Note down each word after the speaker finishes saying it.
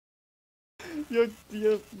your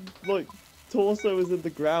like torso was in the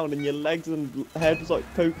ground and your legs and head was like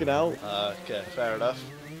poking out. Okay, fair enough.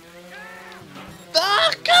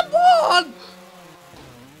 Ah, come on!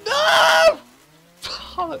 No!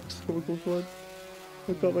 Bollocks. Come on.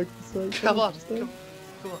 I can't make the same. Come on.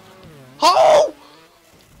 Oh!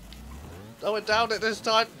 I went down it this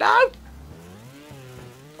time. No!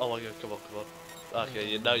 Oh my god, come on.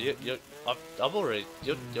 Okay, I'm already,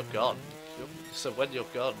 you're gone. So when you're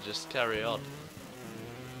gone, just carry on.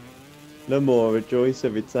 No more rejoice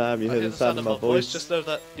every time you hear the sound of my voice. Just know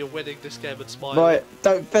that you're winning this game and smile. Right,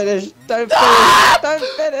 don't finish. Don't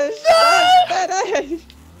finish.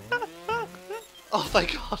 Oh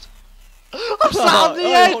thank god. I'm sat on the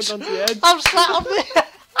edge! I'm sat on the edge!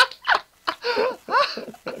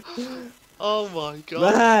 Oh my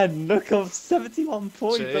god. Man, look, I'm 71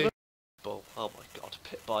 points. Oh my god,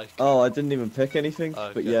 pit bike. Oh, I didn't even pick anything,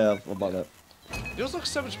 Okay. but yeah, I'm on it. Yours looks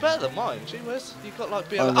so much better than mine. Gee whiz, you got like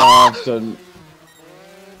Oh no, I've done.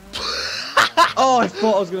 Oh, I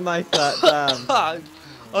thought I was gonna make that. Damn.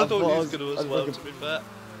 I thought he was gonna as well. To be fair.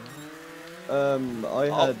 I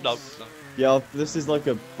had. No. Yeah, this is like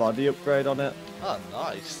a body upgrade on it. Oh,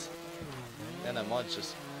 nice. Yeah, no, mine's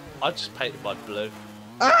just. I just painted mine blue.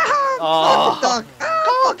 Ah!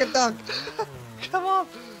 Fucking duck! Come on.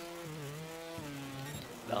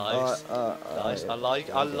 Nice. Nice. Yeah. I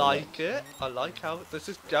like it. I like how this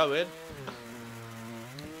is going.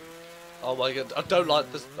 Oh my god, I don't like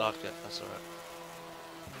this. Okay, that's alright.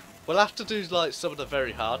 We'll have to do like some of the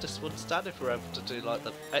very hardest ones, Dan, if we're able to do like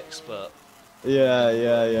the expert. Yeah,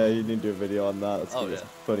 you need to do a video on that. That's yeah.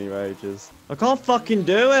 Funny rages. I can't fucking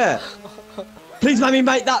do it! Please let me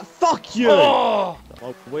make that! Fuck you! Oh!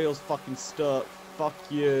 My wheel's fucking stuck. Fuck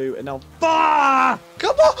you. And now fuck!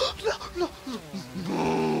 Come on!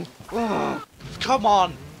 No! Come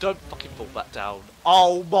on! Don't fucking fall back down.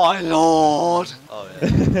 Oh my lord! Oh yeah.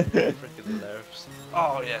 Freaking hilarious.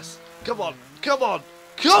 Oh yes. Come on! Come on!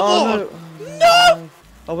 Come on! No!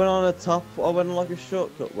 I went on a top. I went on like a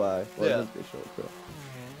shortcut way. Well, Yeah. it must be a shortcut.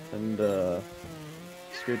 And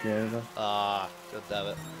screwed me over. Ah, god damn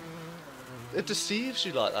it. It deceives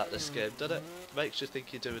you like that, this game, doesn't it? Makes you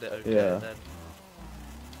think you're doing it okay, Yeah. and then...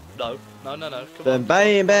 No, come Then on.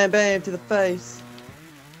 bam, bam, bam to the face.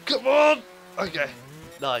 Come on! Okay,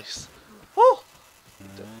 nice. Woo!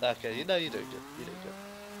 Okay, you do good. You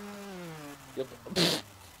do good.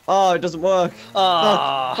 Oh, it doesn't work.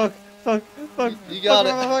 Ah! Fuck. You got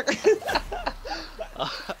it.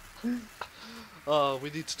 Oh, we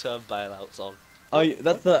need to turn bailouts on. Oh,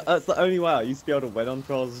 that's the only way I used to be able to win on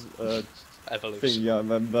Trials Evolution. thing, yeah, I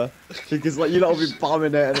remember. Because like you lot would be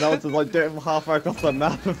bombing it and then I was just like doing it halfway across the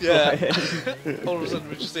map and Yeah. flying. All of a sudden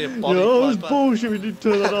we just see a body Oh, fly it's back. bullshit, we need to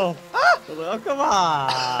turn that off. I was like, oh come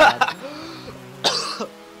on!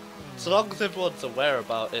 So long as everyone's aware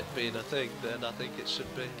about it being a thing, then I think it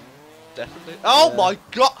should be. Definitely. Oh Yeah. my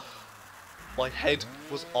god! My head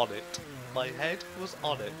was on it. My head was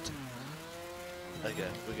on it. Okay,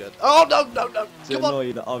 we're good. Oh no! It's Come on!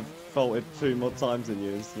 annoying that I've faulted 2 more times than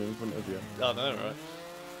you instead in front of you. I know, right?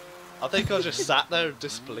 I think I just sat there in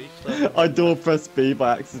disbelief though. I door pressed B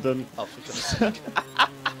by accident. Oh, for God's sake.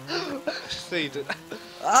 See, did...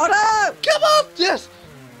 Oh no! Come on! Yes!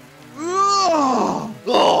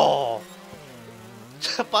 Oh!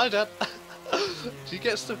 Bye, Dad. Do you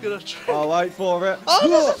get stuck in a tree? I'll wait for it. Oh,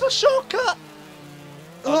 this is a shortcut!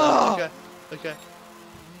 Oh, no, okay.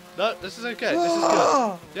 No, this is okay. This is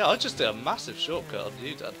good. Yeah, I just did a massive shortcut on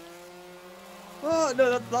you, Dad. Oh,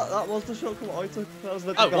 no, that was the shortcut I took. That was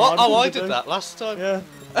the Oh, what? Oh, I did that last time. Yeah.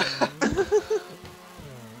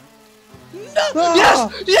 No!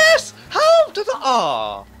 Yes! Yes! How did I...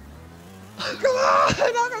 Oh! Come on!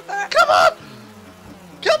 Come on!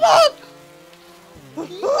 Come on!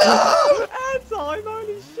 No! And time,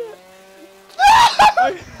 holy shit!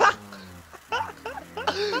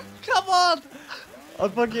 Come on! I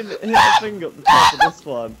fucking hit the thing up the top of this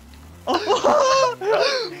one. Oh,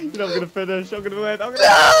 you know I'm gonna finish. I'm gonna win.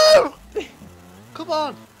 No! Come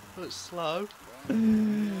on! Oh, it's slow. No.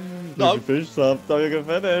 No. You can finish some. No, you're gonna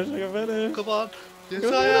finish. You're gonna finish. Come on. Yes,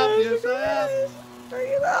 I am. Yes, I am. Bring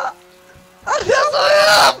it up. Yes,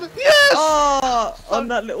 I am. Yes. Oh, on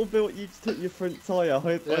that little bit you just took your front tyre.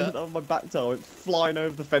 I hit on my back tyre. Went flying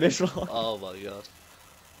over the finish line. Oh my god.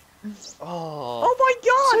 Oh my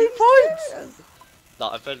god! 2 points. No,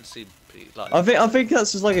 I've only seen Pete like. I think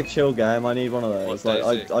that's just like a chill game. I need one of those. What,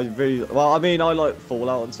 Like I really well. I mean, I like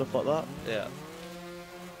Fallout and stuff like that. Yeah.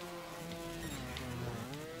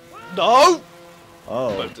 No.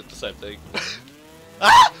 Oh. Both did the same thing.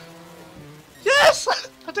 Ah! Yes!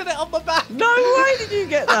 I did it on my back! No way did you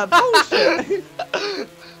get that bullshit!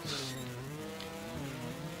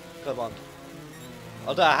 Come on. I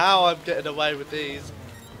don't know how I'm getting away with these.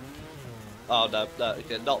 Oh no, no,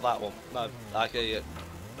 okay, not that one. No, okay, yeah.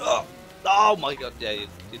 Oh my god, yeah,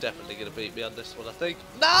 you're definitely gonna beat me on this one, I think.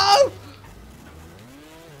 No!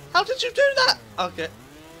 How did you do that? Okay.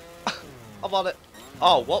 I'm on it.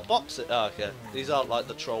 Oh, what box it? Oh, okay. These aren't like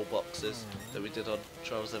the troll boxes that we did on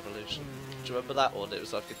Trolls Evolution. Do you remember that one? It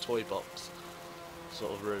was like a toy box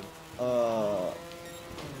sort of room.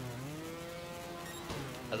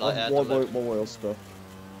 And like what oil stuff?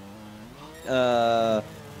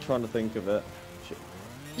 Trying to think of it.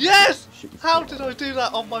 Yes! How did I do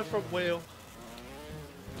that on my front wheel?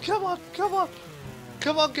 Come on, come on.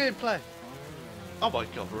 Come on, gameplay. Oh my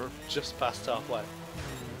god, we're just past halfway.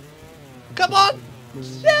 Come on!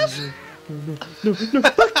 Yes! No, Tony,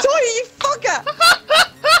 you fucker!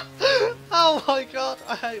 Oh my god,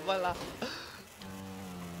 I hate my laugh.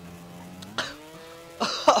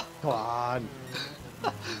 Come on.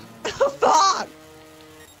 Fuck!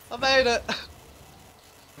 I made it!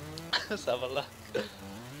 Let's have a look.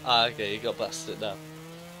 Ah, okay, you got busted now.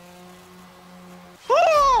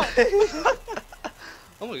 Oh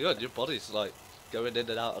my god, your body's like going in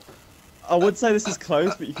and out of... I would say this is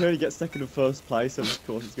close, but you can only get second and first place, so of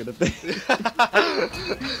course it's gonna be.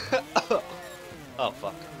 Oh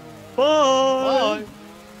fuck. Bye! Bye!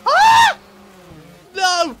 Ah!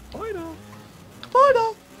 No! Bye now. Bye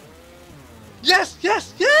now! Yes,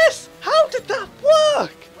 yes, yes! How did that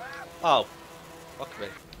work? Oh, fuck me.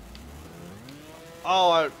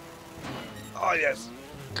 Oh, oh yes.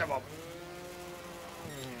 Come on.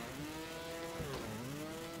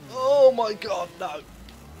 Oh my god, no.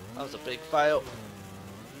 That was a big fail.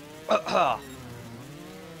 No!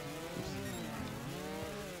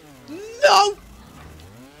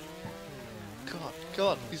 God,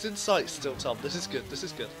 God, he's in sight still, Tom. This is good, this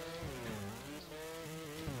is good.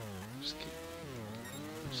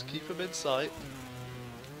 Just keep him in sight.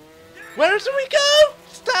 Where do we go?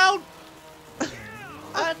 It's down!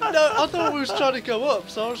 I thought we was trying to go up,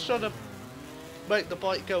 so I was trying to make the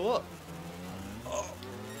bike go up. Oh.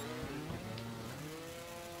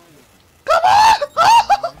 Come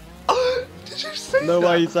on! Did you see No that?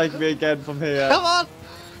 way you take me again from here. Come on!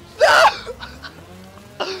 No!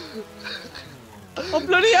 Oh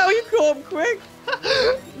bloody hell, you caught him quick!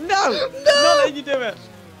 No! No! Not letting you do it!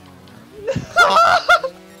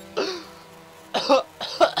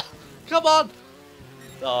 Come on!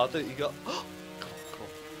 Oh, I think you got...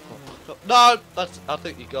 No! That's... I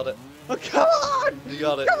think you got it. Oh, come on! You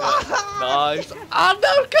got it. Come Yeah. on! Nice. Oh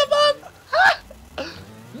no, come on!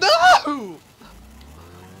 No!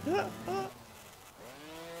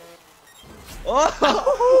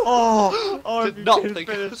 Oh, Did not think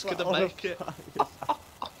I was going to make it.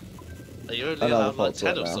 You only allowed like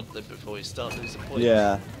 10 or something before you start losing points.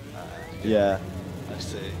 Yeah. Yeah. I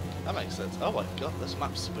see. That makes sense. Oh my god, this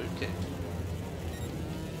map's spooky.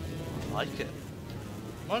 I like it.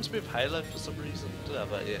 Reminds me of Halo for some reason. I don't know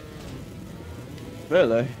about you.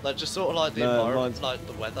 Really? Like just sort of like the No, environment, like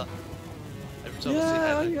the weather. Every time I see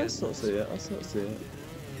Yeah, Halo I sort of see it. I sort of see it.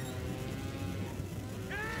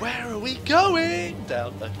 Where are we going?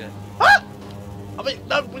 Down, okay. Ah! I mean,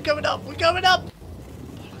 no, we're going up, we're going up!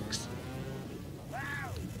 Bollocks.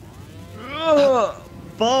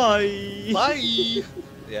 Bye! Bye!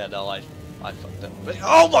 Yeah, no, I fucked up. But,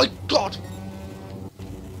 oh my god!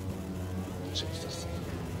 Jesus.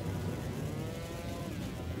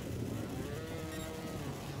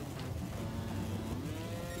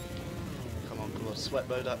 Come on, sweat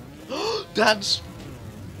mode up. Dance!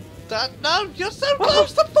 Dad, no, you're so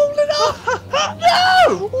close to falling off!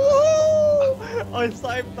 No! Woo! I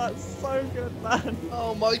saved that so good, man.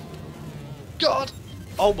 Oh my god!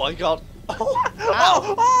 Oh my god!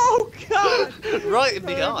 Oh, Oh god! right in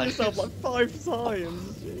the I hit eye. myself like 5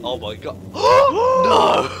 times. Jeez. Oh my god!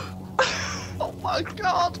 No! Oh my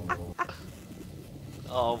god!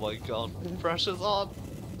 Oh my god! Pressure's on.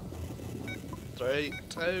 3,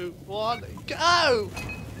 2, 1, go!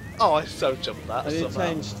 Oh, I so jumped that. I need to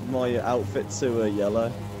change my outfit to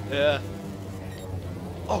yellow. Yeah.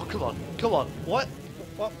 Oh, come on, come on. What?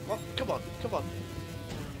 What? Come on, come on.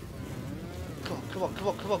 Come on, come on, come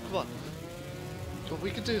on, come on, come on. Come on,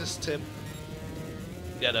 we can do this, Tim.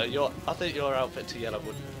 Yeah, no, I think your outfit to yellow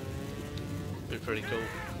would be pretty cool.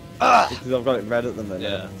 Ah! Because I've got it red at the minute.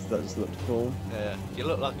 Yeah. So that just looked cool. Yeah, you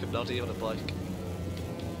look like a noddy on a bike.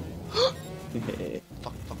 Fuck,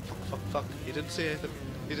 fuck, fuck, fuck, fuck. He didn't see anything.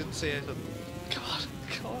 He didn't see anything. God,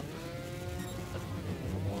 God.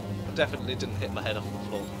 I definitely didn't hit my head off the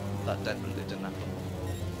floor. That definitely didn't happen.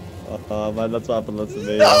 Oh man, that's what happened to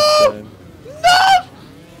me. No! No!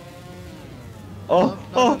 Oh,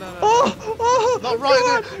 No, no, no, no, no. Not right Come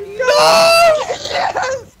there. on, No!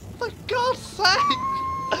 Yes! For God's sake!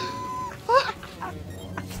 Fuck!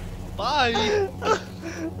 Bye!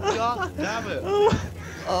 God damn it!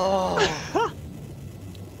 Oh!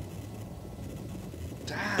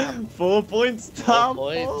 Damn! 4 points, 4 Tom.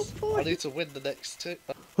 4 points. points. I need to win the next 2.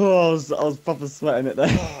 Oh, I was proper sweating it there.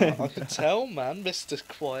 Oh, I could tell, man, Mr.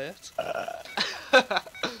 Quiet. Oh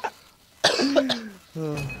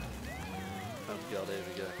God, here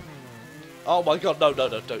we go. Oh my God, no,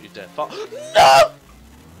 don't you dare. No!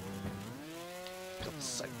 God's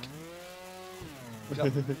sake.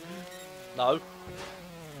 God. No.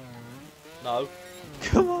 No.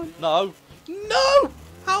 Come on. No. No!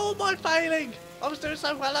 How am I failing? I was doing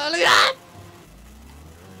so well earlier!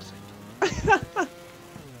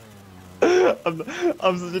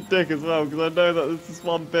 I'm such a dick as well because I know that this is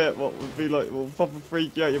one bit what would be like will proper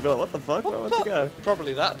freak you out. You'll be like, what the fuck? Where to go?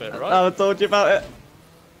 Probably that bit, right? I told you about it.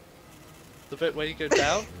 The bit where you go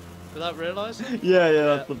down without realising? Yeah,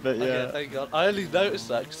 that's the bit. Yeah. Okay, thank God. I only noticed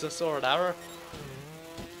that because I saw an arrow.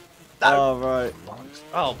 Oh right.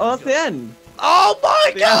 Oh, Oh, that's the end. Oh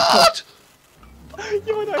my God!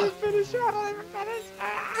 You were not even finished. You were not even finished.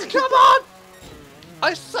 Come on!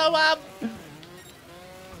 I so am.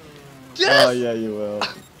 Yes! Oh yeah, you will.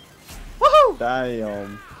 Woohoo!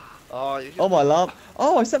 Damn. Oh, Oh, my alarm.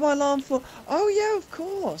 Oh, I set my alarm for. Oh yeah, of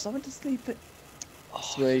course. I went to sleep at. Oh,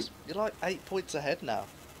 Sweet. You're like 8 points ahead now.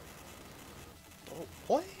 Oh,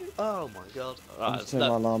 why are you? Oh my God! I'm just turning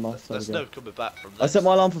my alarm off. There's There we no go. coming back from this. I set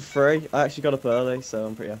my alarm for 3. I actually got up early, so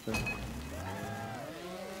I'm pretty happy.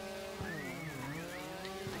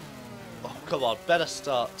 Oh come on, better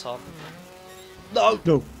start, Tom. No!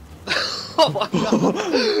 No. Oh my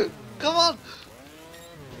God! Come on!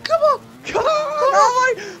 Come on! Come on!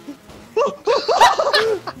 Oh my!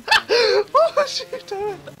 What was you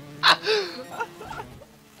doing?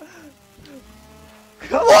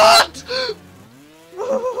 Come What?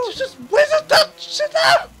 You just wizard that shit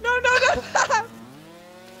out! No!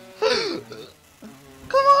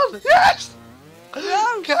 Come on! Yes!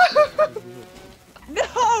 No! Go! No!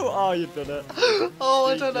 Oh, you've done it. Oh,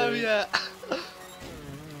 I don't know yet.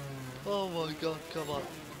 Oh my God! Come on.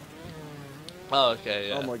 Oh, okay,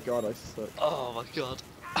 yeah. Oh my god, I suck. Oh my God.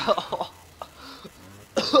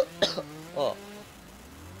 Oh.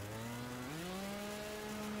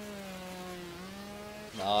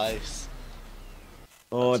 Nice.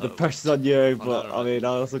 Oh, That's the over. pressure's on you, I but know, I right? mean, I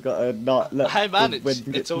also got to not let Hey man, the wind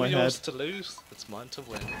get it's to all my yours head. to lose. It's mine to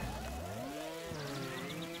win.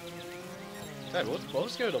 Hey, what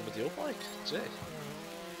was going on with your bike? Gee.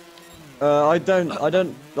 I don't,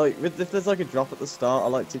 like, if there's like a drop at the start, I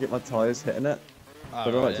like to get my tyres hitting it, Oh, but I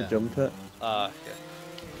don't right, like to jump it. Okay.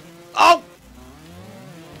 Oh!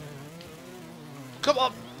 Come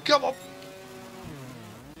on! Come on!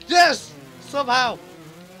 Yes! Somehow!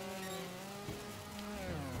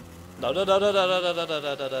 No! No! No!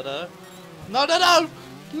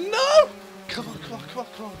 Come on!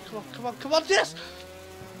 Yes!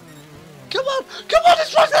 Come on!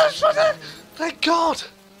 It's right there! Thank God!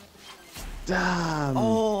 Damn!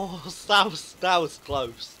 Oh, that was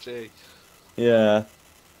close, gee. Yeah.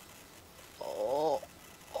 Oh,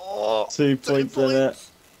 2 points in it.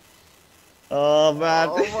 Oh man!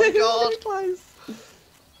 Oh my God. Close.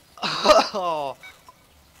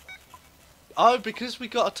 Oh, because we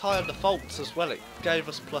got a tie on the faults as well, it gave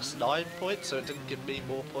us +9 points, so it didn't give me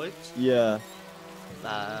more points. Yeah.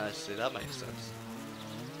 Nah, see, that makes sense.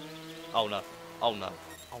 Oh no. Oh no.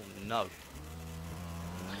 Oh no.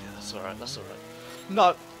 Okay, that's alright,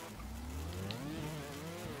 No!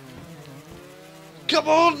 Come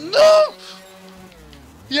on, no!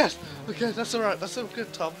 Yes! Okay, that's alright, that's all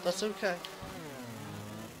good, Tom, that's okay.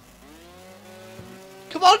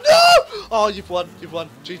 Come on, no! Oh, you've won.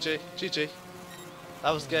 GG.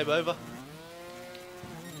 That was game over.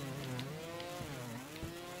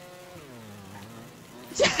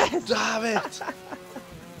 Yes! Damn it!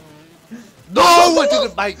 No, I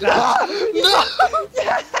didn't make that! No!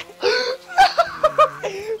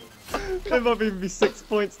 It might even be 6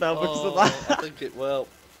 points now because of that. I think it will.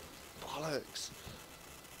 Bollocks.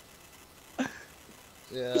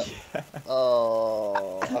 Yeah.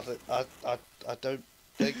 Oh, I don't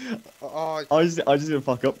think. Oh, I just need to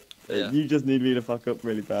fuck up. Yeah. You just need me to fuck up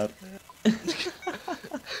really bad.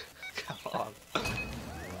 come on.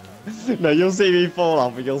 No, you'll see me fall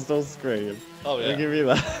off and you'll still scream. Oh yeah. I'll give you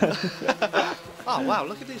that. Oh wow,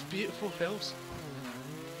 look at these beautiful hills.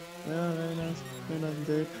 Yeah, very nice. Very nice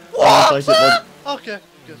indeed. What? Oh, Okay,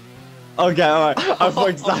 good. okay, alright. I thought I'm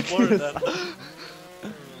exactly worried the then. same.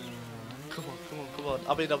 Come on.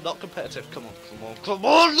 I mean, I'm not competitive. Come on,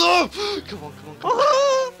 no! Come on.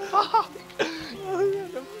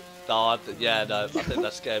 No, yeah, no, I think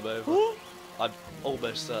that's game over. I'm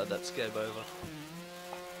almost certain that's game over.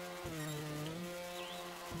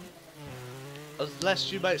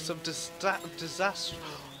 Unless you make some disastrous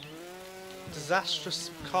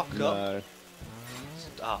cock up. No.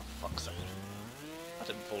 Ah, fuck's sake. I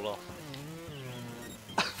didn't fall off.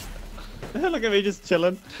 Look at me just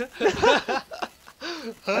chilling.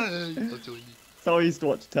 So I used to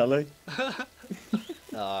watch telly.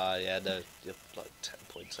 Ah, yeah, no, you're like 10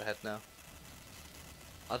 points ahead now.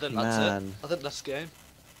 I think that's it. I think that's the game.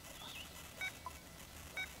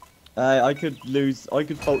 I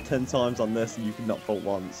could fault 10 times on this and you could not fault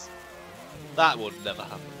once. That would never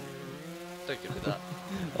happen. Don't give me that.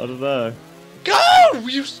 I don't know. Go!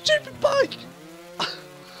 You stupid bike!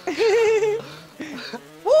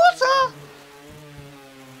 Water!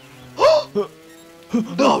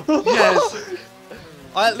 No! Yes!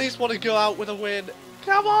 I at least want to go out with a win.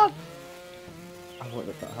 Come on! I won't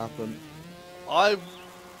let that happen. I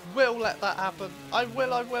will let that happen. I will.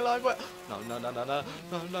 No.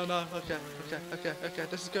 Okay.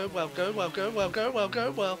 This is going well. Going well. No!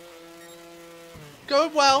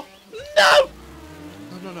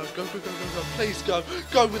 No. Go. Please go.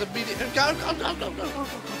 Go with immediate. Go.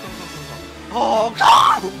 Oh,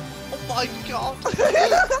 God! Oh my God!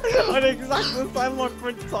 I did exactly the same my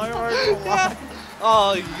front tire over. Yeah.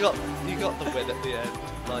 Oh, you got the win at the end.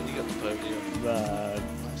 Like, you got the podium. Man.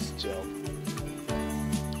 Nice job.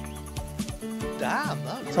 Damn,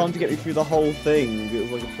 that was Time to get me through the whole thing.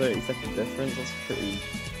 It was like a 30-second difference. That's pretty.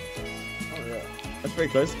 Oh yeah. That's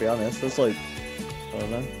pretty close, to be honest. That's like, I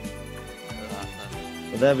don't know.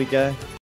 But there we go.